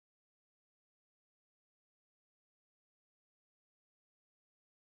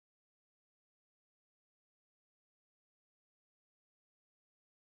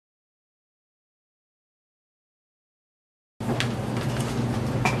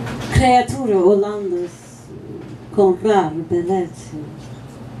Creature Hollandes con rare bellezze,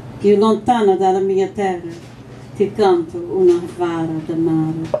 più lontana dalla mia terra, ti canto una vara da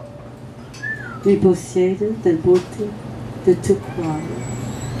mare. Mi possiede del botte de tuo cuore.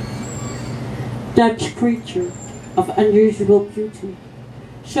 Dutch creature of unusual beauty,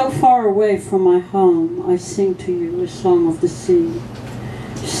 so far away from my home, I sing to you a song of the sea,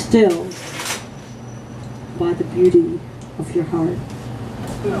 still by the beauty of your heart.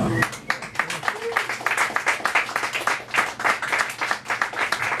 I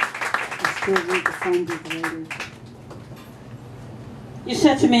still read the phone book later. You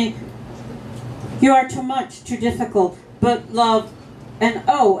said to me, "You are too much, too difficult, but love, and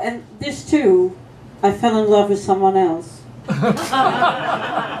oh, and this too, I fell in love with someone else."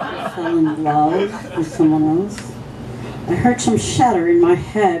 I fell in love with someone else? I heard some shatter in my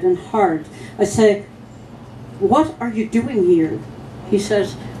head and heart. I say, "What are you doing here?" He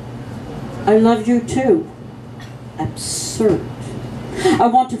says, "I love you too." Absurd. I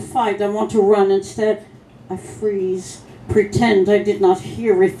want to fight, I want to run. Instead, I freeze, pretend I did not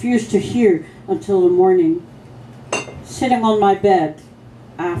hear, refuse to hear until the morning. Sitting on my bed,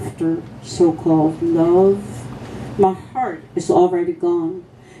 after so-called love, my heart is already gone.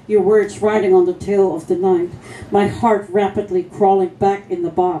 Your words riding on the tail of the night. My heart rapidly crawling back in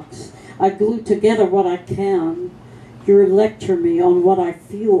the box. I glue together what I can. You lecture me on what I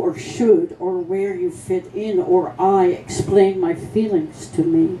feel or should, or where you fit in, or I explain my feelings to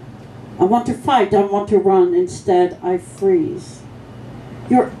me. I want to fight, I want to run. Instead, I freeze.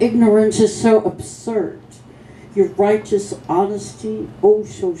 Your ignorance is so absurd. Your righteous honesty, oh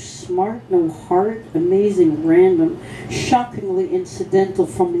so smart, no heart, amazing, random, shockingly incidental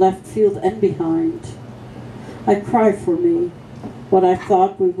from left field and behind. I cry for me, what I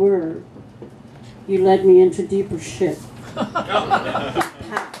thought we were. You led me into deeper shit. Of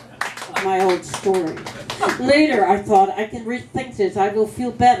my old story. Later I thought, I can rethink this, I will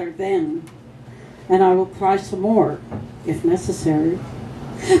feel better then. And I will cry some more, if necessary.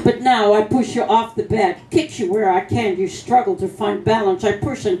 But now I push you off the bed, kick you where I can. You struggle to find balance. I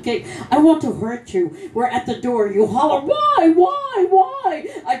push and kick. I want to hurt you. We're at the door. You holler, "Why, why, why?"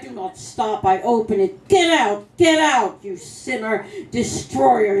 I do not stop. I open it. Get out, you sinner,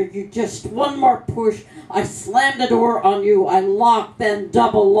 destroyer. You just one more push. I slam the door on you. I lock, then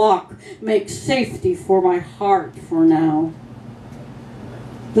double lock. Make safety for my heart for now.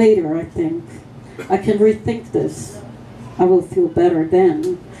 Later, I think, I can rethink this. I will feel better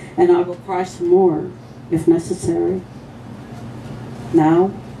then, and I will cry some more, if necessary.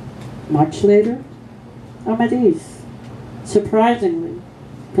 Now, much later, I'm at ease. Surprisingly,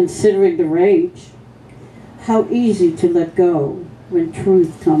 considering the rage, how easy to let go when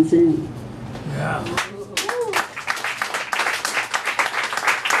truth comes in. Yeah.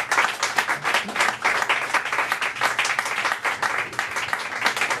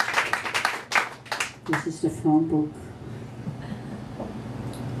 This is the phone book.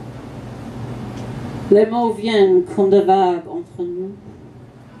 Les mots viennent comme des vagues entre nous.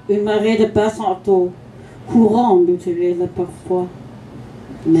 Une marée de passants courant nous tirer parfois.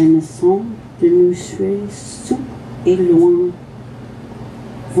 Menaçant de nous suer sous et loin.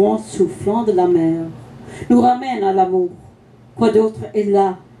 Vent soufflant de la mer nous ramène à l'amour. Quoi d'autre est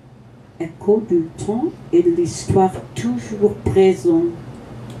là? Écho du temps et de l'histoire toujours présent.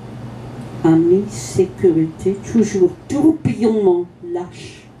 Amis, sécurité, toujours tourbillonnement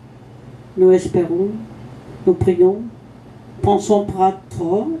lâche. Nous espérons, nous prions, pensons pas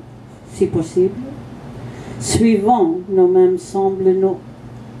trop, si possible. Suivant nos mêmes sembles nous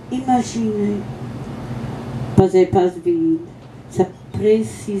imaginer. Pas et pas vide, c'est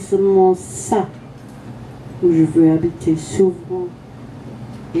précisément ça où je veux habiter souvent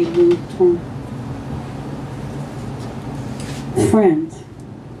et longtemps. Friend.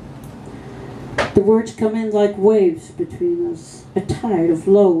 The words come in like waves between us. A tide of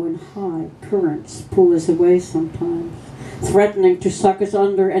low and high currents pull us away sometimes, threatening to suck us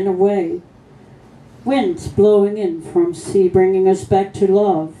under and away. Winds blowing in from sea, bringing us back to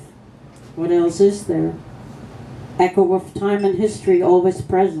love. What else is there? Echo of time and history always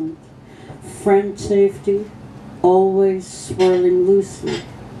present. Friend safety always swirling loosely.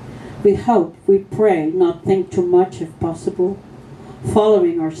 We hope, we pray, not think too much if possible.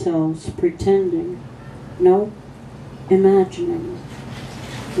 Following ourselves, pretending, no, imagining,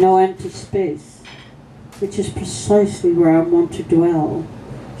 no empty space, which is precisely where I want to dwell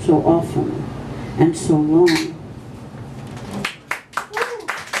so often and so long.